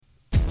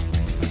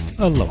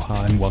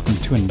Aloha and welcome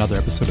to another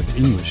episode of the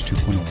English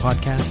 2.0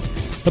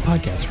 podcast, the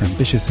podcast for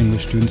ambitious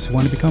English students who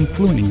want to become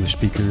fluent English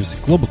speakers,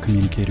 global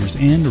communicators,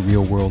 and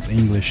real-world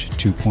English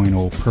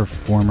 2.0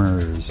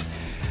 performers.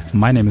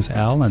 My name is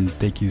Al, and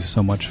thank you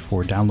so much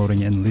for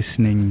downloading and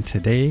listening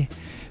today.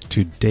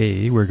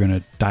 Today, we're going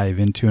to dive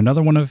into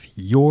another one of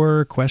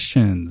your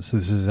questions.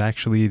 This is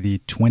actually the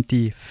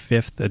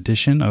 25th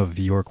edition of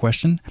Your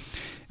Question.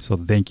 So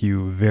thank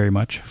you very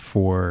much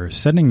for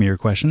sending me your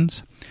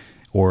questions,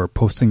 or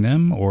posting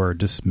them, or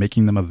just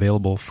making them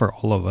available for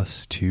all of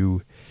us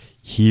to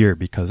hear,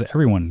 because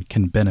everyone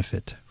can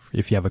benefit.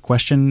 If you have a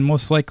question,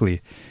 most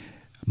likely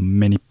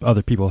many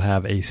other people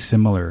have a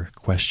similar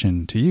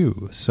question to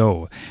you.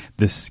 So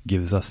this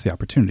gives us the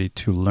opportunity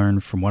to learn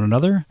from one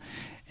another,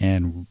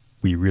 and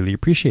we really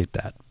appreciate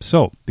that.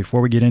 So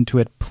before we get into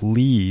it,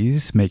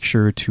 please make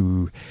sure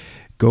to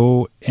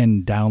go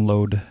and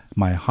download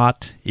my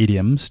hot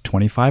idioms,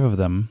 25 of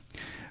them,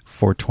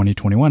 for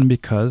 2021,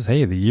 because,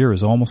 hey, the year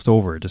is almost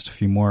over. Just a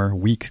few more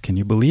weeks. Can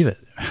you believe it?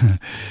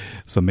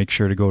 So make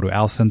sure to go to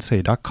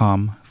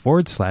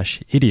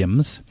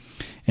alsensei.com/idioms,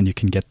 and you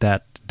can get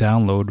that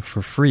download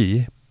for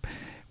free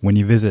when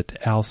you visit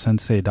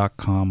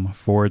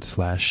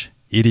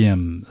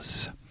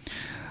alsensei.com/idioms.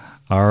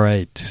 All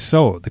right.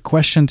 So the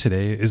question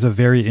today is a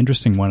very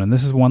interesting one, and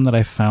this is one that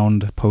I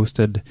found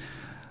posted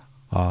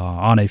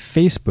on a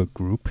Facebook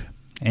group,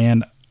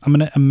 and I'm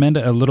going to amend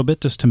it a little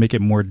bit just to make it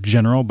more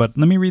general, but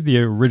let me read the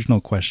original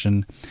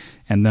question,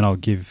 and then I'll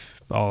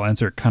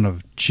answer it kind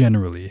of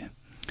generally.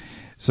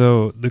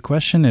 So the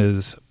question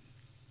is,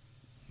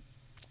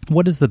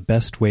 what is the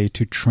best way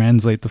to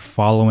translate the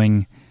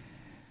following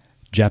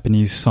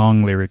Japanese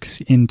song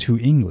lyrics into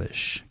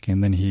English? Okay,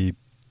 and then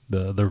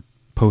the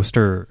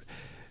poster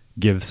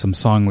gives some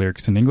song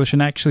lyrics in English,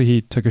 and actually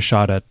he took a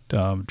shot at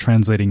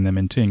translating them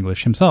into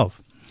English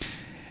himself.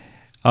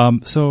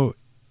 So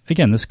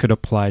again, this could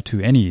apply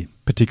to any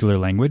particular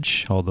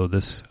language, although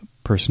this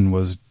person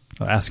was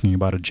asking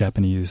about a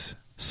Japanese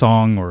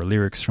song or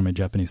lyrics from a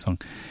Japanese song.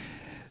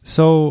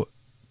 So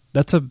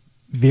that's a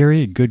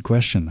very good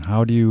question.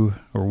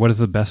 What is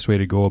the best way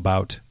to go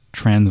about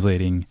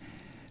translating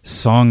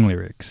song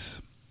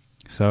lyrics?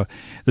 So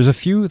there's a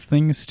few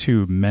things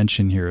to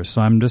mention here.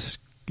 So I'm just,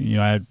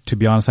 to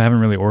be honest, I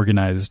haven't really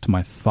organized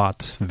my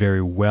thoughts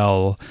very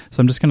well.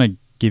 So I'm just going to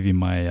give you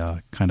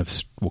my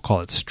we'll call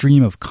it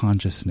stream of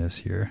consciousness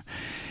here.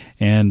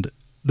 And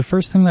the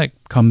first thing that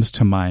comes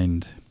to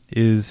mind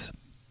is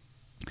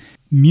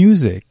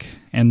music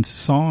and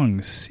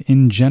songs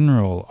in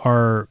general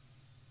are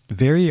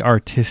very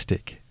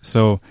artistic.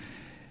 So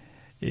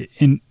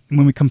when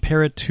we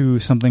compare it to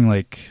something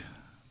like,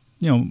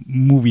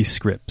 movie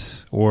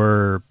scripts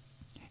or,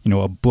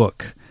 a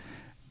book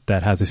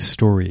that has a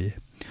story,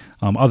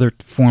 other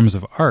forms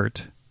of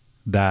art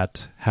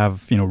that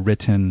have,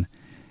 written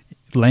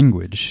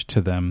language to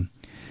them.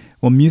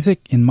 Well,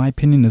 music, in my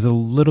opinion, is a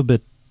little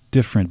bit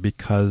different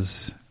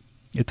because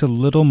it's a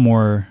little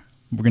more,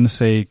 we're going to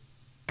say,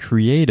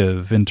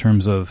 creative in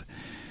terms of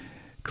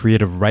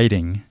creative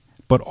writing,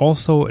 but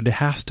also it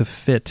has to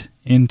fit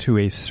into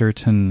a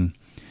certain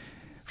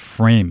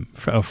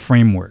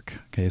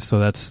framework. Okay, so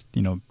that's,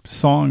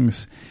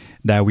 songs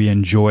that we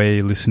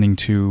enjoy listening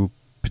to,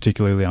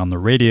 particularly on the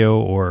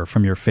radio or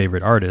from your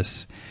favorite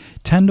artists,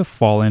 tend to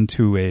fall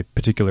into a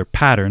particular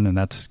pattern, and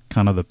that's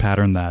kind of the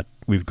pattern that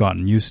we've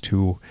gotten used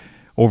to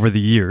over the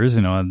years,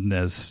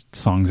 as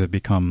songs have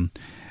become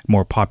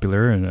more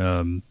popular,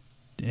 and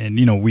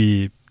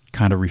we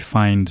kind of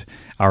refined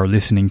our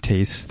listening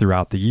tastes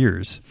throughout the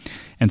years.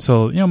 And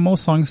so,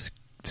 most songs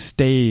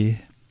stay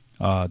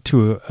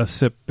to a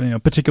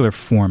particular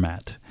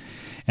format.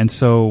 And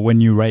so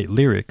when you write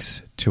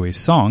lyrics to a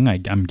song,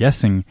 I'm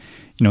guessing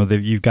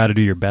that you've got to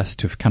do your best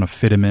to kind of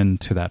fit them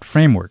into that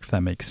framework, if that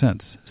makes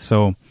sense.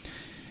 So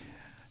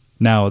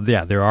now,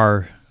 there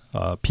are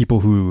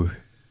people who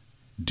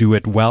do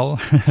it well,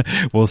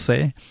 we'll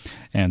say,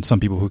 and some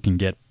people who can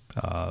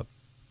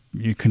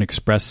you can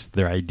express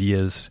their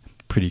ideas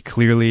pretty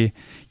clearly,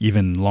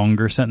 even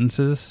longer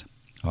sentences.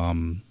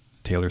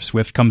 Taylor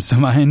Swift comes to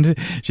mind.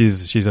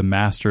 She's a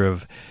master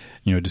of,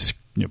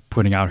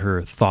 putting out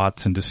her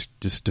thoughts and just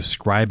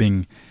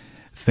describing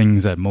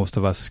things that most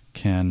of us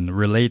can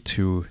relate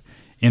to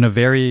in a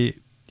very,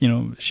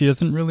 she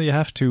doesn't really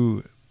have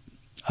to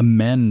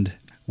amend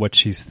what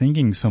she's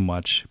thinking so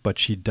much, but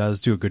she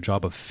does do a good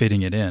job of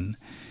fitting it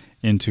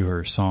into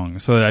her song.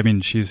 So, I mean,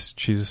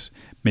 she's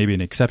maybe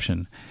an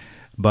exception.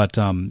 But,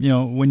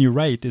 when you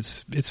write,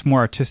 it's more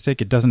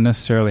artistic. It doesn't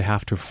necessarily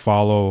have to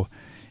follow,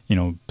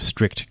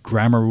 strict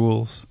grammar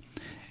rules.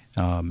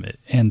 And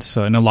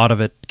a lot of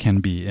it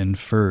can be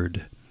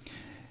inferred.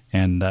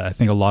 And I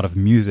think a lot of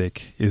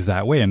music is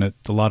that way. And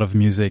a lot of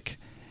music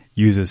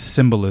uses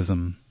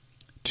symbolism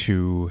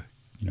to,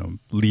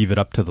 leave it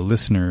up to the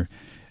listener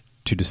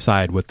to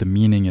decide what the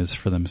meaning is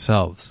for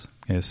themselves.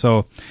 Okay,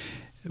 so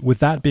with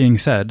that being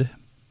said,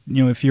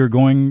 if you're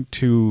going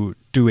to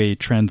do a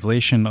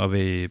translation of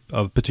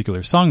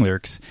particular song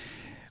lyrics,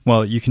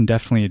 well, you can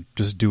definitely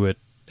just do it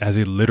as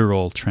a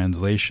literal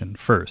translation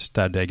first.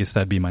 I guess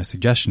that'd be my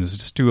suggestion, is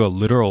just do a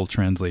literal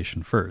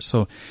translation first.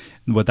 So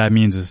what that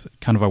means is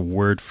kind of a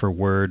word for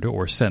word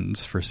or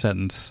sentence for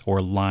sentence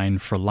or line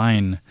for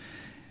line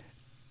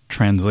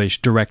translation,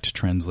 direct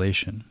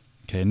translation.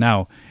 Okay,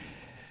 now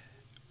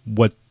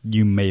what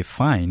you may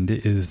find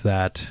is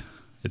that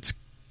it's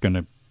going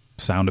to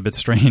sound a bit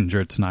strange, or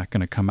it's not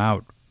going to come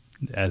out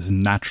as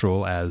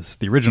natural as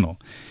the original.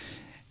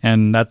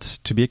 And that's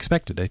to be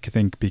expected, I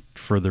think,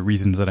 for the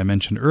reasons that I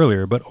mentioned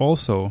earlier. But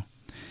also,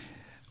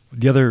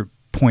 the other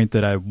point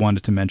that I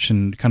wanted to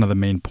mention, kind of the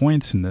main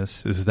points in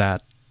this, is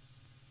that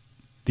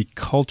the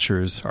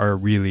cultures are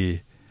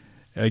really,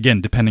 again,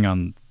 depending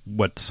on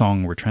what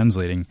song we're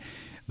translating,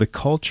 the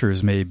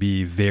cultures may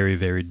be very,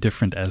 very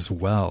different as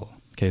well.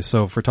 Okay,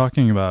 so if we're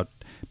talking about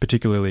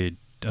particularly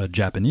a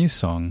Japanese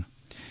song,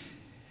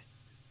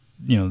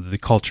 the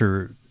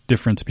culture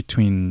difference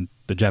between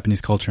the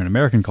Japanese culture and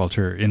American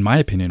culture, in my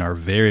opinion, are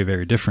very,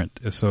 very different.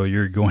 So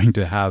you're going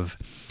to have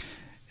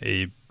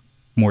a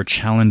more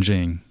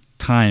challenging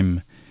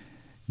time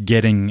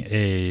getting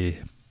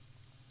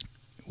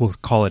we'll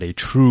call it a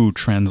true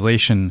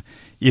translation,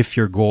 if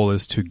your goal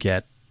is to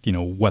get,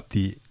 what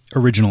the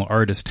original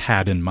artist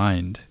had in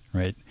mind,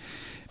 right?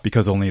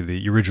 Because only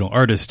the original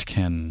artist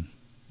can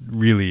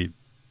really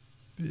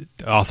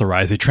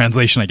authorize a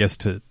translation, I guess,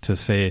 to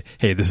say,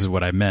 hey, this is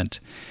what I meant.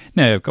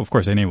 Now, of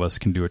course, any of us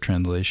can do a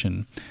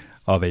translation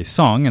of a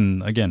song,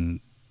 and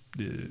again,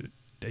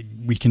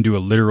 we can do a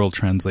literal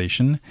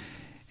translation,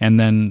 and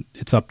then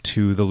it's up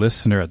to the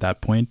listener at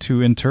that point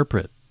to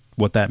interpret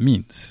what that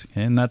means.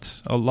 And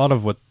that's a lot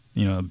of what,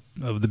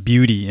 of the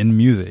beauty in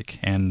music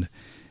and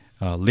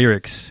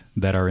lyrics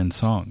that are in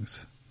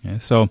songs. Okay?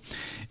 So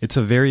it's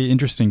a very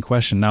interesting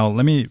question. Now,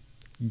 let me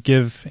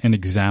give an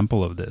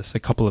example of this, a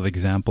couple of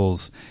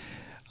examples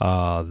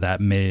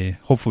that may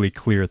hopefully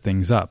clear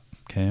things up.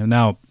 Okay,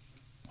 now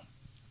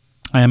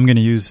I am going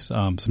to use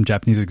some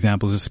Japanese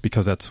examples just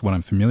because that's what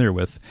I'm familiar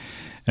with,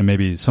 and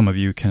maybe some of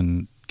you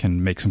can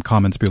make some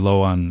comments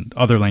below on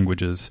other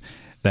languages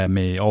that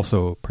may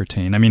also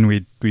pertain. I mean,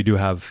 we do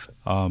have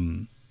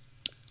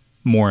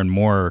more and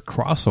more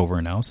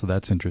crossover now, so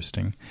that's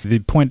interesting. The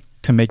point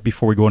to make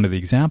before we go into the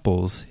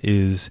examples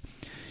is,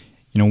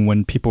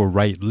 when people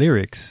write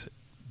lyrics,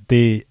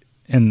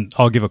 and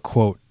I'll give a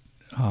quote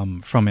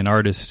from an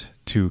artist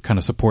to kind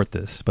of support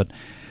this, but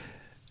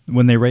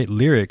when they write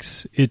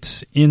lyrics,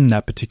 it's in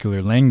that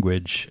particular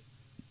language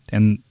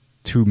and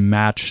to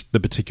match the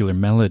particular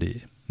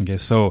melody. Okay,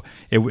 so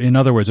in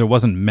other words, it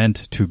wasn't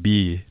meant to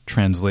be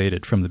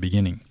translated from the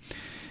beginning.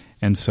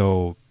 And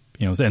so,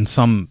 and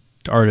some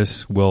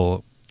artists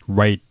will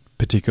write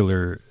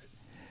particular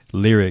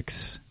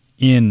lyrics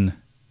in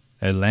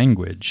a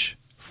language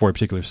for a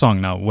particular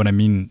song. Now, what I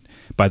mean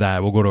by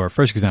that, we'll go to our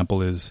first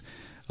example, is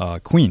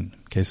Queen.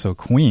 Okay, so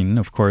Queen,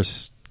 of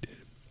course,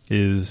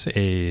 is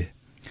a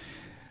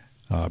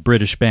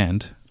British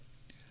band,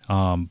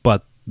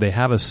 but they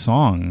have a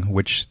song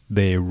which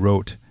they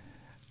wrote,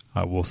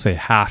 we'll say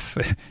half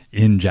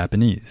in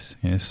Japanese.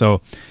 Okay?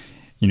 So,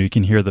 you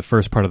can hear the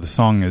first part of the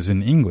song is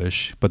in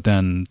English, but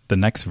then the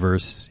next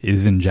verse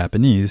is in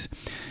Japanese.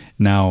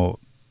 Now,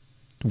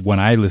 when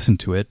I listen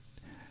to it,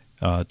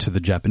 to the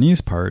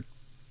Japanese part,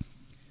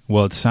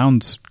 well, it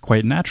sounds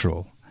quite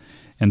natural.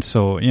 And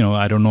so,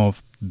 I don't know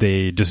if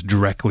they just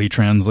directly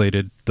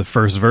translated the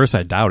first verse.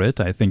 I doubt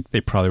it. I think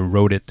they probably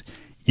wrote it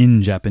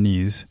in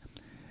Japanese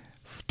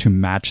to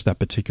match that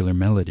particular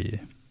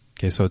melody.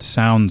 Okay, so it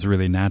sounds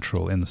really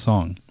natural in the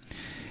song.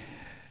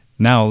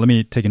 Now, let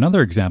me take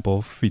another example.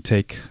 If we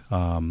take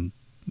the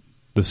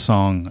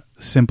song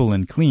Simple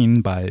and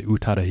Clean by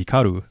Utada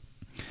Hikaru.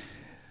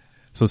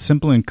 So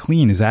Simple and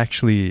Clean is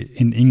actually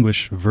an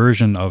English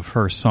version of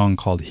her song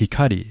called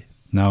Hikari.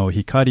 Now,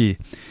 Hikari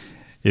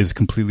is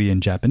completely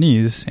in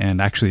Japanese, and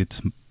actually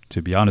it's,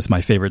 to be honest, my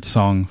favorite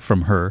song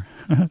from her.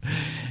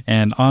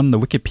 And on the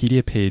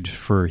Wikipedia page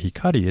for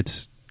Hikari,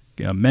 it's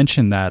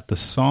mentioned that the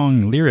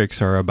song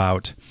lyrics are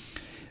about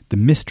the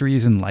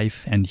mysteries in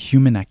life and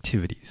human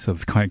activities. So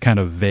kind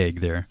of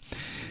vague there.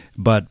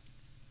 But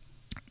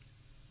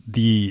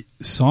the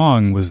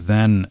song was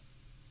then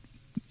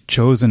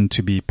chosen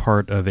to be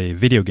part of a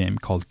video game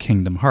called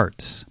Kingdom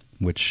Hearts,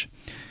 which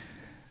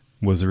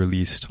was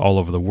released all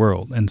over the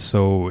world. And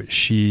so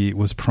she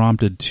was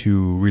prompted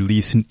to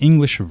release an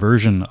English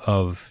version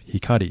of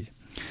Hikari.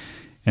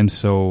 And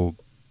so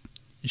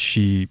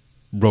she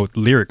wrote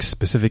lyrics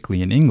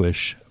specifically in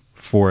English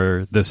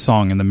for this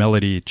song, and the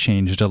melody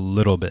changed a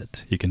little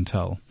bit, you can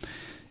tell,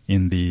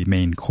 in the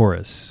main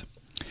chorus.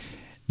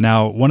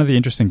 Now, one of the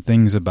interesting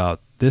things about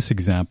this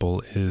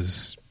example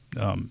is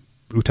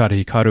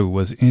Utada Hikaru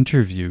was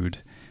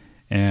interviewed,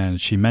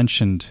 and she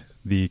mentioned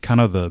the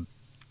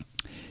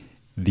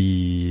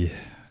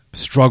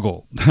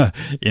struggle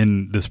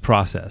in this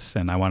process,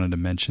 and I wanted to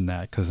mention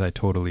that because I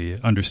totally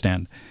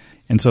understand.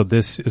 And so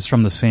this is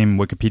from the same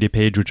Wikipedia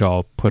page, which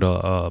I'll put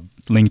a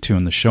link to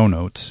in the show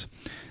notes.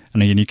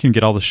 And again, you can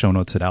get all the show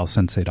notes at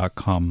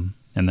alsensei.com,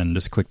 and then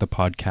just click the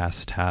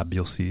podcast tab.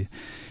 You'll see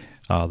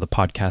the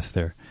podcast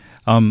there.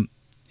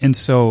 And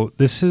so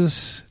this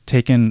is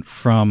taken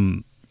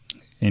from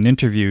an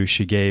interview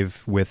she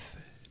gave with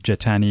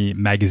Jetani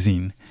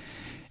Magazine.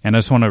 And I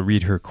just want to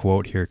read her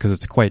quote here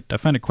because I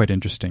find it quite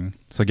interesting.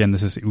 So again,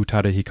 this is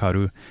Utada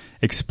Hikaru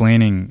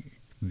explaining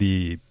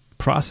the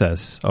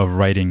process of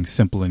writing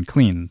Simple and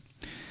Clean.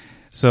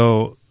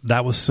 So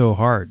that was so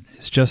hard.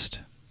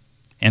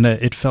 And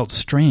it felt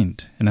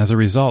strained. And as a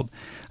result,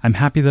 I'm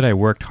happy that I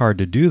worked hard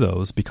to do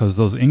those because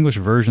those English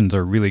versions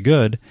are really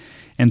good.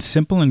 And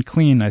Simple and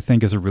Clean, I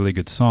think, is a really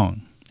good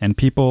song. And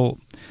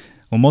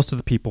most of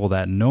the people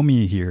that know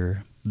me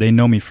here, they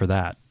know me for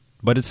that.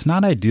 But it's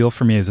not ideal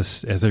for me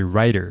as a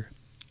writer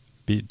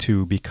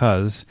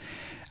because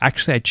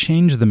actually I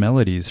changed the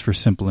melodies for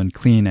Simple and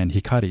Clean and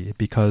Hikari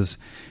because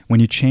when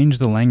you change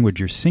the language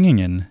you're singing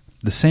in,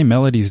 the same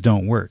melodies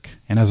don't work.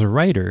 And as a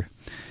writer,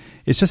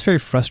 it's just very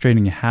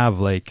frustrating to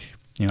have I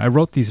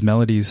wrote these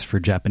melodies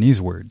for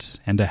Japanese words,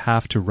 and to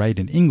have to write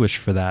in English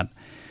for that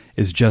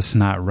is just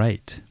not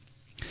right.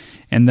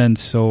 And then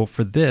so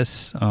for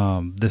this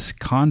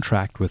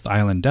contract with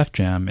Island Def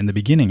Jam, in the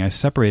beginning I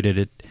separated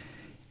it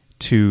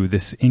to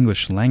this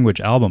English language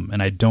album,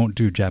 and I don't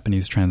do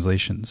Japanese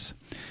translations.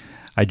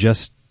 I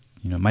just,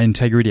 my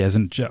integrity as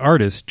an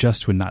artist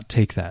just could not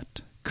take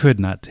that.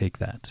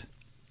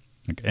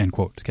 Okay, end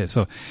quote. Okay,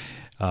 so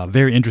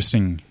very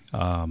interesting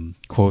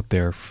quote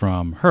there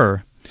from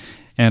her,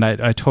 and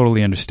I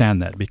totally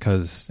understand that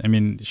because,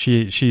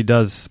 she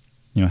does,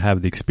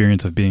 have the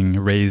experience of being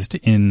raised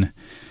in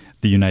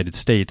the United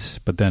States,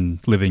 but then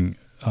living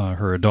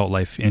her adult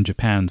life in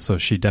Japan, so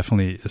she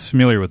definitely is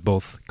familiar with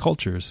both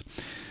cultures.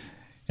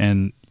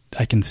 And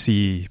I can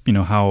see,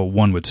 how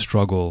one would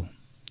struggle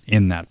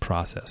in that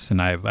process.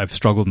 And I've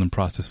struggled in the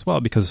process as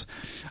well because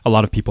a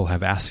lot of people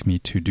have asked me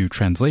to do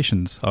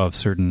translations of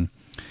certain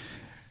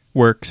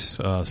works,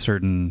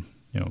 certain,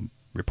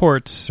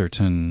 reports,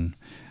 certain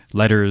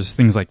letters,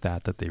 things like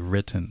that they've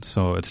written.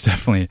 So it's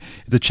a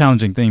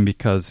challenging thing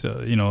because,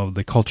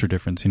 the culture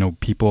difference,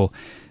 people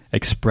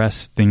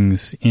express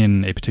things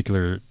in a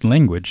particular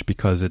language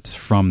because it's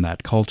from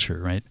that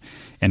culture, right?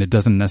 And it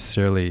doesn't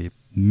necessarily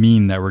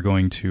mean that we're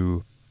going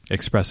to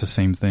express the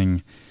same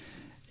thing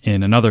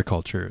in another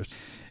culture.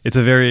 It's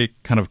a very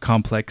kind of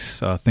complex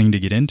thing to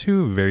get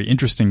into, a very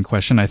interesting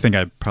question. I think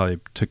I probably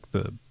took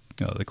the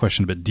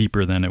question a bit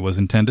deeper than it was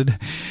intended.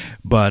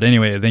 But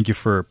anyway, thank you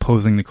for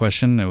posing the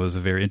question. It was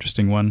a very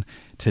interesting one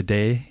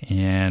today.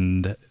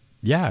 And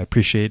yeah, I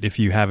appreciate if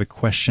you have a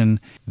question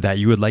that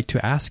you would like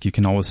to ask, you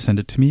can always send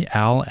it to me,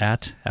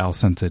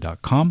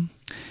 al@alsensei.com,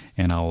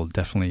 and I'll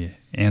definitely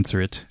answer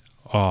it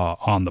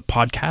on the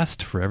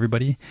podcast for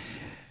everybody.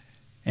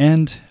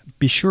 And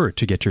be sure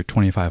to get your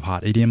 25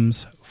 hot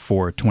idioms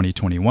for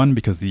 2021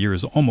 because the year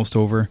is almost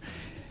over.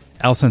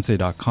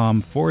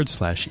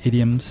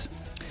 alsensei.com/idioms.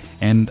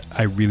 And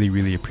I really,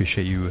 really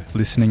appreciate you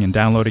listening and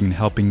downloading and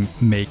helping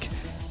make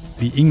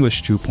the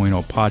English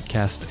 2.0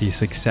 podcast a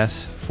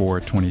success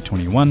for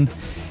 2021.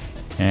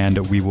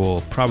 And we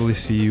will probably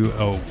see you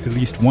at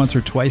least once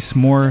or twice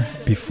more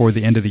before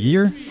the end of the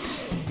year.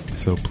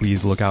 So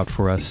please look out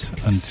for us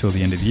until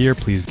the end of the year.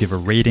 Please give a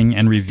rating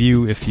and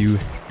review if you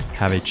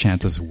have a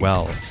chance as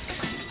well.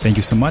 Thank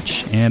you so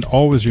much, and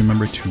always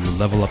remember to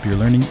level up your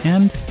learning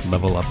and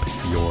level up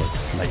your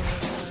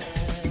life.